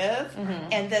supportive. Mm-hmm.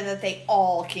 And then that they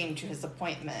all came to his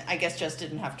appointment. I guess Jess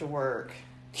didn't have to work.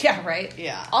 Yeah, right?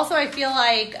 Yeah. Also, I feel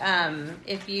like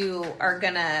if you are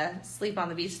going to sleep on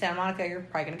the beach in Santa Monica, you're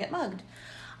probably going to get mugged.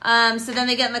 So then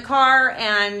they get in the car,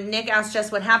 and Nick asks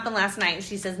Jess what happened last night, and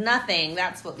she says nothing.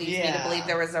 That's what leads me to believe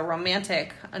there was a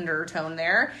romantic undertone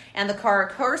there. And the car,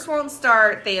 of course, won't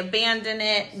start. They abandon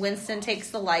it. Winston takes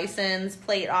the license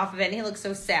plate off of it, and he looks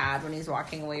so sad when he's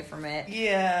walking away from it.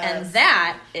 Yeah. And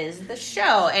that is the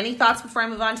show. Any thoughts before I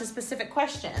move on to specific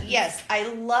questions? Yes, I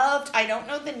don't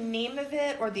know the name of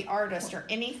it or the artist or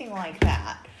anything like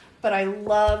that. But I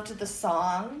loved the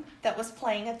song that was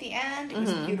playing at the end. It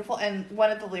was beautiful. And one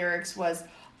of the lyrics was,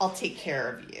 "I'll take care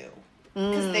of you."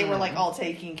 Because they were like all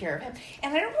taking care of him.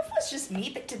 And I don't know if it was just me,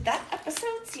 but did that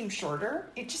episode seem shorter?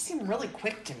 It just seemed really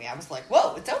quick to me. I was like,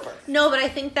 whoa, it's over. No, but I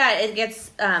think that it gets,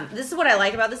 this is what I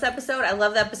like about this episode. I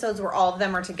love the episodes where all of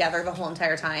them are together the whole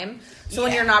entire time. So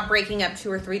when you're not breaking up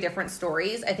 2 or 3 different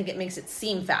stories, I think it makes it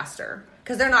seem faster.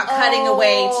 Because they're not cutting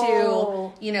away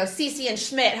to, Cece and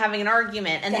Schmidt having an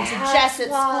argument, and then to Jess at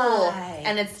school,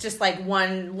 and it's just like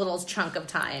one little chunk of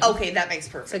time. Okay, that makes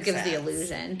perfect sense. So it gives the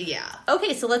illusion. Yeah.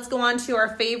 Okay, so let's go on to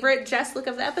our favorite Jess look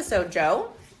of the episode, Joe.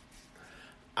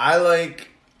 I like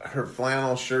her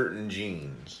flannel shirt and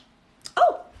jeans.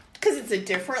 Oh, because it's a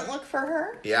different look for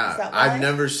her? Yeah, I've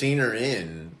never seen her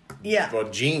in... Yeah. Well,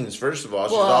 jeans, first of all.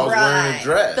 She's always wearing a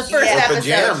dress. The first episode.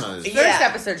 Pajamas. The first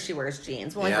episode, she wears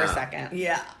jeans. Only for a second.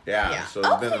 Yeah. So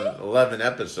it's been 11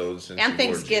 episodes since and she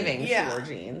Thanksgiving, she wore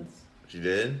jeans. She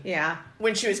did? Yeah.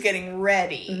 When she was getting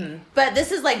ready. Mm-hmm. But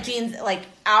this is like jeans, like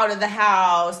out of the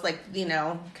house, like, committing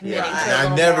to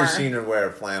I've never seen her wear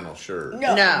a flannel shirt.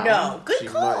 No. Good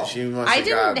call. She must have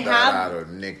got that out of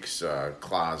Nick's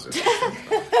closet.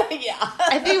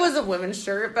 I think it was a women's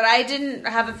shirt, but I didn't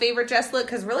have a favorite Jess look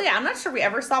because really, I'm not sure we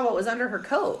ever saw what was under her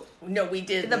coat. No, we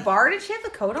didn't. The bar, did she have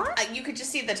the coat on? You could just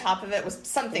see the top of it was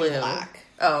something blue. Black.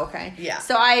 Oh, okay. Yeah.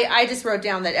 So I just wrote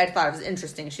down that I thought it was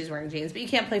interesting she's wearing jeans, but you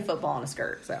can't play football in a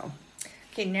skirt, so.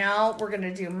 Okay, now we're going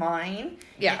to do mine.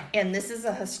 Yeah. And this is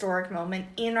a historic moment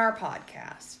in our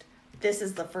podcast. This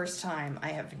is the first time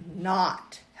I have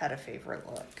not had a favorite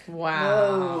look.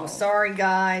 Wow. Whoa, sorry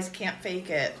guys, can't fake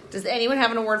it. Does anyone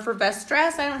have an award for best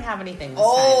dress? I don't have anything this time.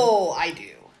 I do.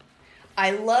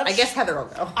 I guess Heather will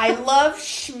go. I love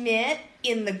Schmidt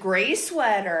in the gray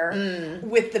sweater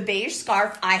with the beige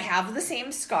scarf. I have the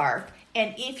same scarf.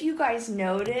 And if you guys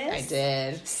notice, I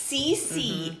did.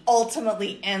 Cece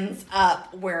ultimately ends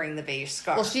up wearing the beige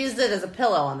scarf. Well, she used it as a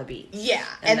pillow on the beach. Yeah,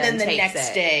 and then the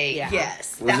next day,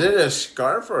 yes. Was it a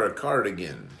scarf or a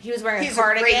cardigan? He was wearing a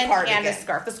cardigan and a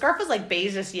scarf. The scarf was like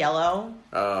beige-ish yellow.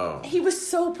 Oh. He was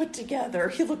so put together.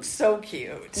 He looked so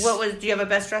cute. Do you have a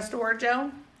best dressed award,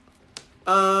 Joe?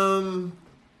 No,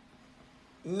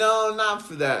 not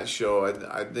for that show.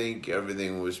 I think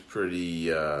everything was pretty,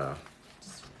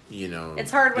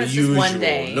 It's hard when it's usual. Just one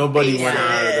day. Nobody went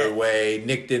out of their way.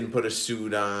 Nick didn't put a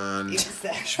suit on.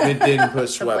 Exactly. Schmidt didn't put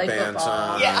sweatpants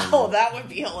on. Yeah, that would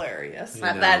be hilarious.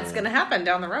 That's going to happen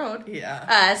down the road.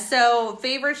 Yeah. So,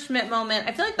 favorite Schmidt moment.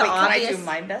 I feel like obvious... Can I do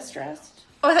my best dressed?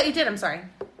 Oh, I thought you did. I'm sorry.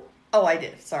 Oh, I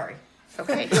did. Sorry.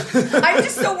 Okay. I'm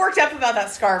just so worked up about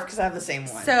that scarf because I have the same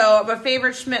one. So, my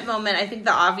favorite Schmidt moment, I think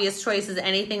the obvious choice is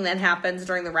anything that happens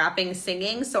during the rapping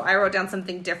singing. So, I wrote down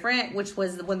something different, which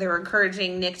was when they were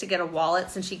encouraging Nick to get a wallet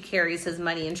since he carries his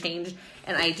money and change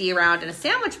and ID around in a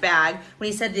sandwich bag. When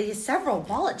he said that he has several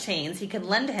wallet chains he could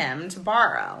lend him to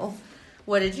borrow.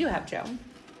 What did you have, Joe?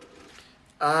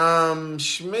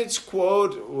 Schmidt's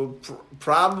quote,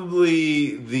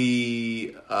 probably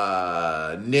the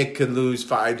Nick could lose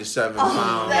 5 to 7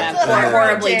 pounds. That's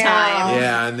horribly timed.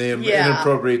 Yeah, and the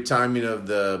inappropriate timing of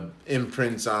the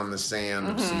imprints on the sand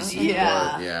of CC.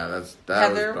 Yeah. That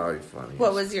Heather, was probably funny.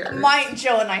 What was yours?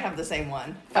 Joe and I have the same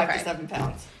one. 5 to 7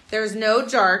 pounds. There's no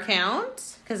jar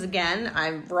count, because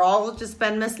again, we're all just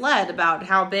been misled about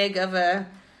how big of a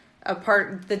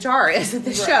the jar is of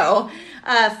the show.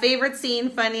 Favorite scene,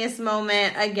 funniest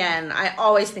moment. Again, I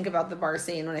always think about the bar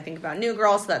scene when I think about New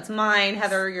Girl, so that's mine.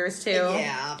 Heather, yours too.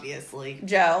 Yeah, obviously.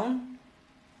 Joe?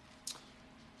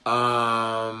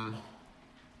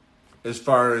 As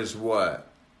far as what?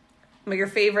 Your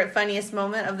favorite, funniest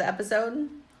moment of the episode?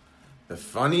 The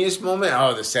funniest moment?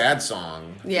 Oh, the sad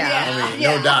song. Yeah. I mean,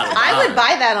 no doubt about I would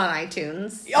buy that on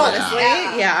iTunes, honestly.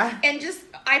 Yeah. And just,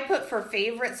 I put for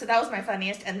favorite, so that was my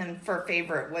funniest, and then for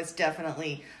favorite was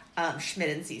definitely Schmidt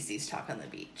and Cece's talk on the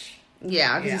beach.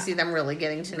 Yeah, because you see them really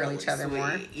getting to know each other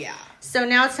more. Yeah. So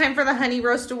now it's time for the Honey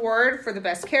Roast Award for the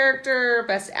best character,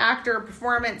 best actor,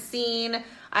 performance, scene.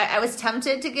 I was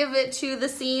tempted to give it to the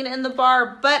scene in the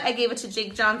bar, but I gave it to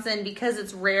Jake Johnson because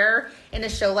it's rare in a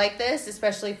show like this,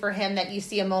 especially for him, that you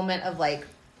see a moment of like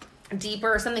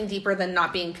something deeper than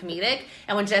not being comedic.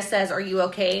 And when Jess says, "Are you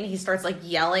okay?" and he starts like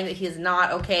yelling that he is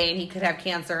not okay and he could have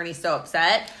cancer and he's so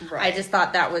upset. Right. I just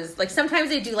thought that was like, sometimes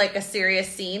they do like a serious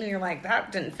scene and you're like,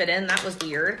 that didn't fit in. That was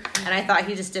weird. And I thought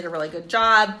he just did a really good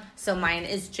job. So mine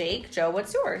is Jake. Joe,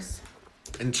 what's yours?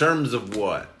 In terms of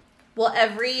what? Well,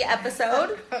 every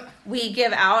episode we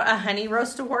give out a Honey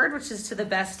Roast Award, which is to the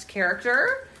best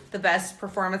character, the best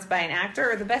performance by an actor,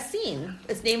 or the best scene.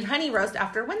 It's named Honey Roast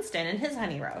after Winston and his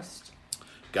Honey Roast.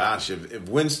 Gosh, if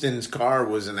Winston's car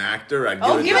was an actor, I'd give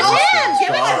it to him. Give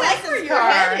it to Winston's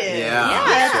car.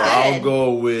 Yeah, so I'll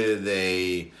go with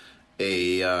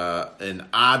an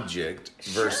object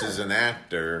versus an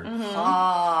actor.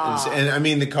 Mm-hmm. And I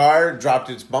mean, the car dropped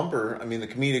its bumper. I mean, the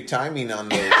comedic timing on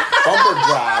the bumper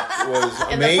drop was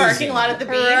amazing. In the parking lot at the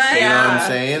beach. Right. You know what I'm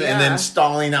saying? Yeah. And then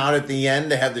stalling out at the end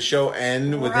to have the show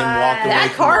end with him walking away that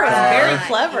from car the car. was very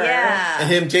clever. Yeah. And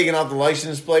him taking off the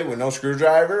license plate with no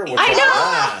screwdriver. I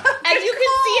know. And you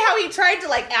can see how he tried to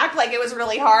like act like it was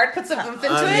really hard, put some oomph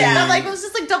into it. Yeah. But like it was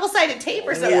just like double-sided tape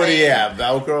or something. What do you have?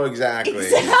 Velcro? Exactly.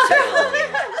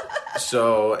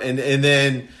 So and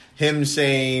then him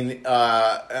saying,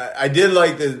 I did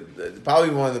like probably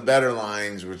one of the better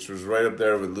lines, which was right up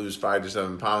there with lose 5 to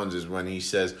 7 pounds, is when he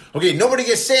says, "Okay, nobody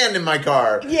gets sand in my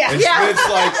car." Yeah, and Schmidt's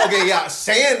like, "Okay, yeah,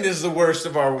 sand is the worst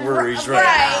of our worries right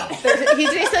now." He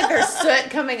just said there's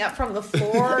soot coming up from the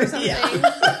floor or something.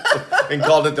 And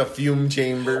called it the fume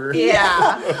chamber.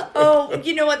 Yeah. Oh,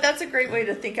 you know what? That's a great way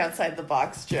to think outside the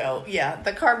box, Joe. Yeah,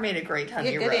 the car made a great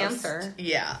honey roast. Good answer.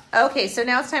 Yeah. Okay, so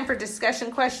now it's time for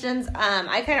discussion questions.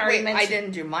 I kind of already mentioned. I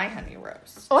didn't do my honey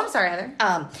roast. Oh, I'm sorry, Heather.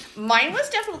 Mine was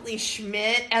definitely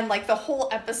Schmidt, and like the whole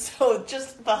episode,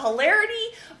 just the hilarity,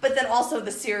 but then also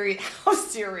the how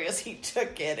serious he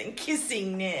took it, and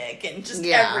kissing Nick, and just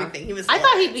everything. He was. I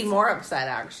thought he'd be more upset.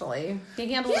 Actually,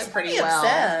 he handled it pretty well.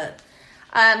 Upset.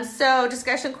 So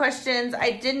discussion questions.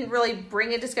 I didn't really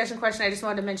bring a discussion question. I just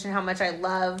wanted to mention how much I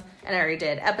love, and I already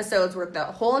did, episodes where the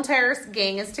whole entire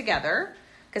gang is together.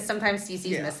 Because sometimes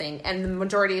Cece's missing, and the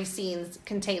majority of scenes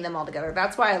contain them all together.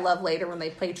 That's why I love later when they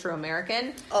play True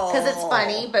American, because it's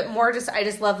funny, but more just I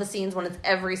just love the scenes when it's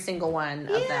every single one of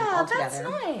them all together.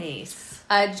 That's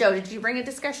nice. Joe, did you bring a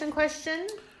discussion question?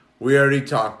 We already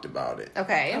talked about it.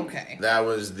 Okay. That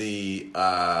was the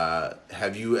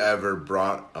have you ever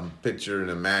brought a picture in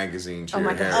a magazine to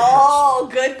your hair? Oh,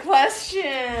 good question.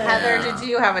 Heather, did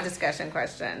you have a discussion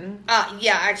question?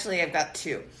 Yeah, actually I've got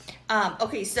two.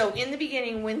 Okay, so in the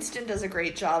beginning, Winston does a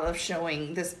great job of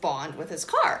showing this bond with his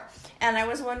car. And I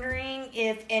was wondering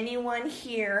if anyone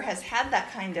here has had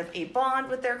that kind of a bond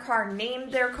with their car,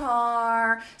 named their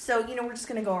car. So, we're just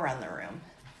going to go around the room.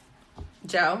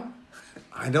 Joe?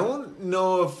 I don't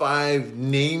know if I've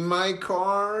named my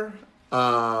car.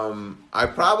 I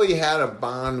probably had a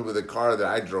bond with a car that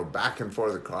I drove back and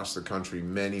forth across the country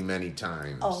many, many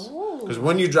times. Oh. Because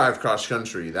when you drive cross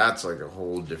country, that's like a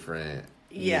whole different...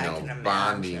 I can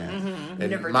bonding. Mm-hmm.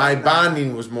 And my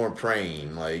bonding was more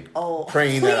praying,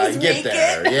 praying that I get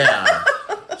there. Yeah.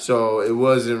 So it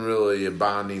wasn't really a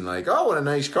bonding like, oh, what a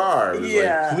nice car. It was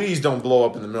like, please don't blow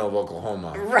up in the middle of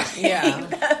Oklahoma. Right.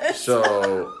 Yeah.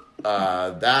 So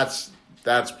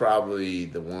that's probably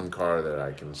the one car that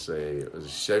I can say it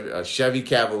was a Chevy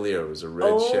Cavalier. It was a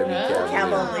red Chevy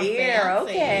Cavalier.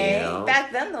 Okay. You know?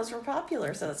 Back then, those were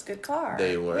popular, so it's a good car.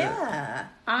 They were. Yeah.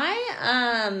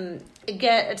 I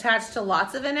get attached to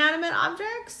lots of inanimate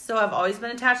objects, so I've always been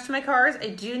attached to my cars. I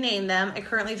do name them. I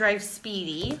currently drive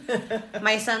Speedy.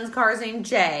 My son's car is named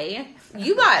Jay.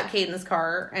 You got Caden's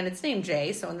car, and it's named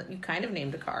Jay, so you kind of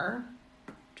named a car.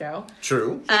 Joe.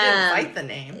 True. He didn't fight the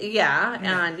name. Yeah,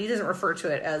 and he doesn't refer to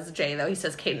it as Jay, though. He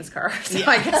says Caden's car, so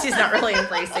I guess he's not really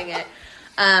embracing it.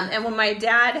 And when our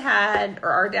dad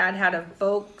had a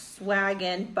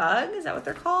Volkswagen Bug, is that what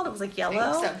they're called? It was like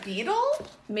yellow. It's a Beetle?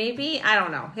 Maybe. I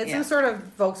don't know. He had some sort of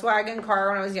Volkswagen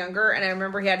car when I was younger, and I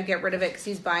remember he had to get rid of it because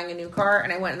he's buying a new car,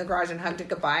 and I went in the garage and hugged it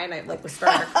goodbye, and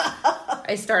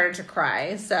I started to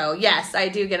cry. So, yes, I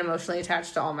do get emotionally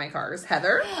attached to all my cars.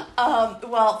 Heather?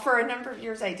 Well, for a number of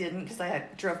years I didn't because I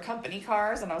drove company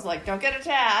cars, and I was like, don't get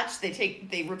attached.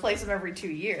 They replace them every 2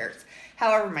 years.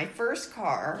 However, my first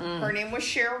car, her name was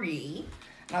Cherie,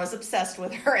 and I was obsessed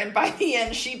with her, and by the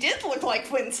end, she did look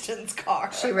like Winston's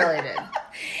car. She really did.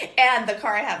 And the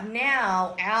car I have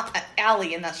now,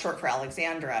 Allie, and that's short for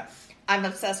Alexandra, I'm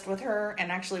obsessed with her,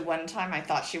 and actually one time I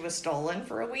thought she was stolen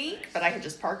for a week, but I had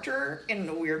just parked her in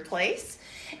a weird place,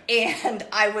 and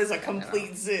I was a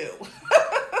complete zoo.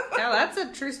 Yeah, that's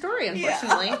a true story,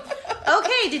 unfortunately. Yeah.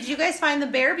 Okay, did you guys find the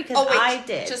bear? Because I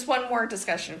did. Just one more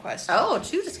discussion question. Oh,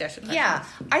 2 discussion questions. Yeah,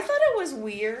 I thought it was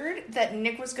weird that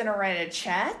Nick was going to write a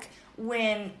check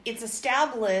when it's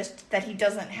established that he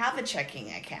doesn't have a checking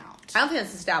account. I don't think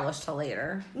it's established till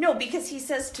later. No, because he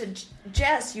says to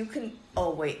Jess, you can...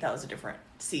 Oh, wait, that was a different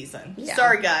season. Yeah.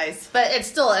 Sorry, guys. But it's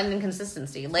still an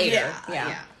inconsistency later.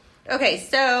 Yeah. Okay,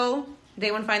 so did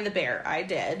anyone find the bear? I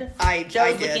did. I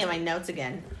Joe's did. looking at my notes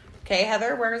again. Okay,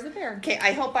 Heather, where is the bear? Okay,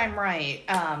 I hope I'm right.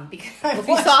 Because if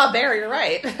you saw a bear, you're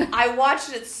right. I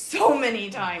watched it so many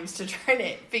times to try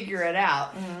to figure it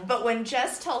out. Mm-hmm. But when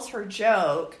Jess tells her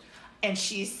joke and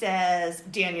she says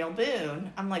Daniel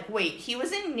Boone, I'm like, wait, he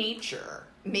was in nature.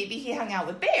 Maybe he hung out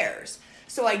with bears.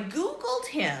 So I Googled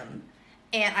him,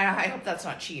 and I hope that's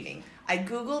not cheating. I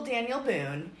Googled Daniel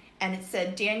Boone, and it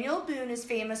said Daniel Boone is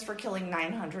famous for killing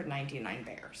 999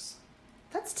 bears.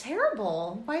 That's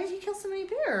terrible. Why did you kill so many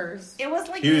bears? It was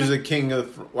like... He was the king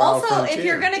of wild Also, frontier. if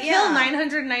you're going to kill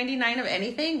 999 of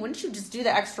anything, wouldn't you just do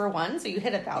the extra one so you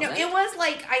hit 1,000? No, it was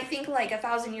I think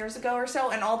 1,000 years ago or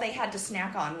so, and all they had to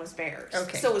snack on was bears.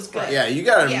 Okay. So it was good. Yeah, you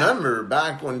got to remember,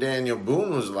 back when Daniel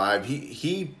Boone was alive,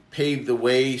 he paved the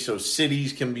way so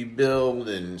cities can be built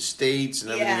and states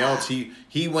and everything else.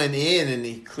 He went in and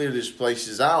he cleared his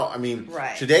places out. I mean,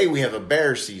 today we have a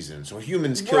bear season, so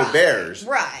humans kill bears.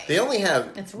 Right. They only have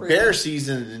bear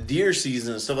season and deer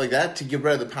season and stuff like that to get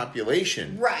rid of the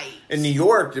population. Right. In New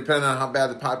York, depending on how bad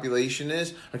the population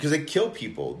is, because they kill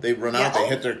people. They run out, they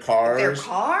hit their cars. Their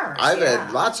cars, I've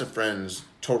had lots of friends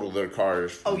total their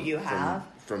cars.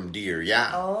 From deer,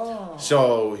 Oh.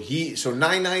 So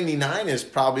 999 is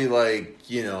probably a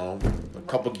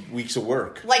couple weeks of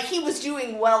work. Like he was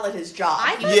doing well at his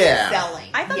job. He was selling.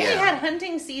 I thought they had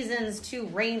hunting seasons to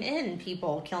rein in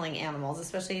people killing animals,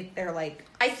 especially if they're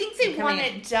I think they want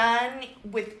it done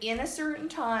within a certain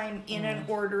time in an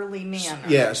orderly manner.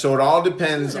 Yeah, so it all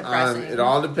depends on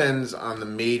the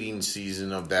mating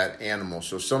season of that animal.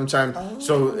 So sometimes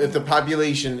so if the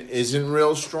population isn't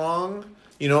real strong,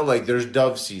 there's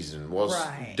dove season. Well,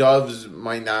 doves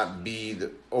might not be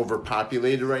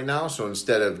overpopulated right now, so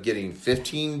instead of getting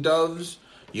 15 doves,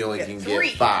 you only can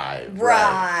get 5.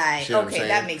 Right. Okay,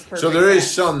 that makes perfect sense. So there is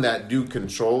some that do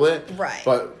control it. Right.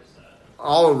 But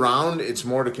all around, it's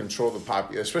more to control the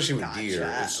population, especially with deer.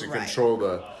 It's to control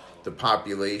the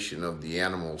population of the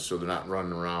animals so they're not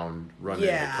running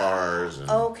into cars.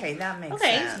 Okay, that makes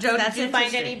sense. Joe, did you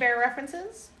find any bear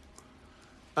references?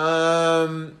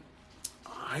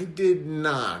 I did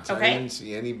not. Okay. I didn't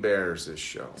see any bears this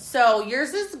show. So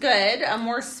yours is good. A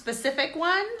more specific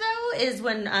one, though, is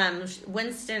when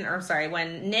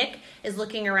when Nick is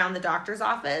looking around the doctor's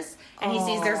office and he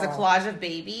sees there's a collage of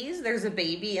babies. There's a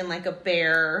baby in a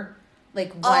bear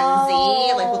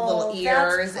onesie, with little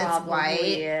ears. It's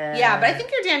white. Yeah, but I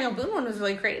think your Daniel Boone one was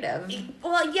really creative.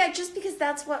 Well, yeah, just because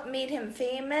that's what made him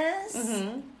famous.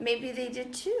 Mm-hmm. Maybe they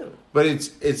did too. But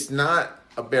it's not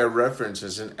a bear reference,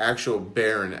 is an actual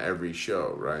bear in every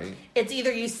show, right? It's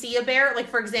either you see a bear,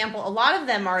 for example, a lot of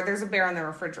them there's a bear on the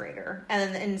refrigerator,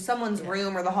 and then in someone's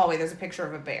room or the hallway there's a picture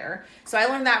of a bear. So I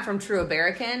learned that from True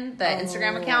American, the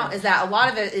Instagram account, is that a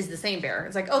lot of it is the same bear.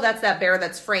 It's that's that bear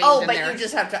that's framed in there. But you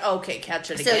just have to,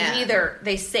 catch it again. So either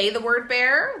they say the word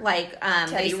bear,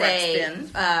 Teddy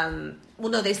Ruxpin. Well,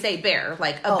 no, they say bear.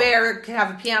 A bear could have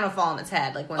a piano fall on its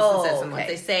head, like Winston says. And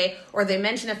they say, or they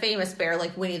mention a famous bear,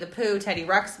 like Winnie the Pooh, Teddy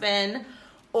Ruxpin,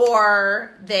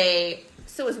 or they...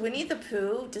 So is Winnie the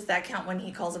Pooh, does that count when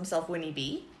he calls himself Winnie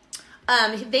B?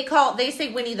 They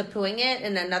say Winnie the Poohing it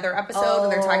in another episode,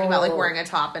 and they're talking about, wearing a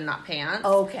top and not pants.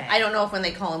 Okay. I don't know if when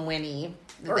they call him Winnie,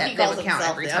 or that would count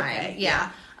every time. Okay.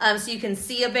 Yeah. So you can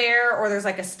see a bear, or there's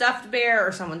like a stuffed bear,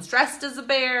 or someone's dressed as a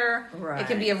bear. Right. It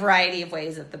can be a variety of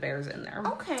ways that the bear's in there.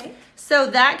 Okay. So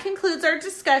that concludes our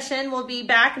discussion. We'll be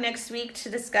back next week to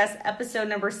discuss episode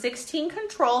number 16,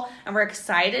 Control. And we're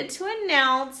excited to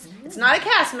announce, it's not a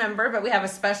cast member, but we have a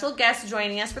special guest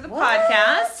joining us for the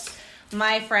podcast.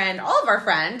 My friend, all of our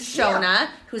friends, Shona,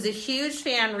 who's a huge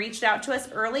fan, reached out to us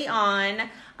early on.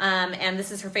 And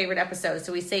this is her favorite episode,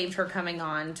 so we saved her coming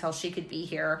on until she could be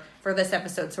here for this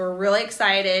episode. So we're really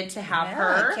excited to have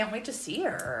her. I can't wait to see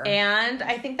her. And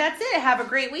I think that's it. Have a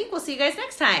great week. We'll see you guys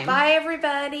next time. Bye,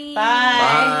 everybody.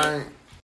 Bye. Bye.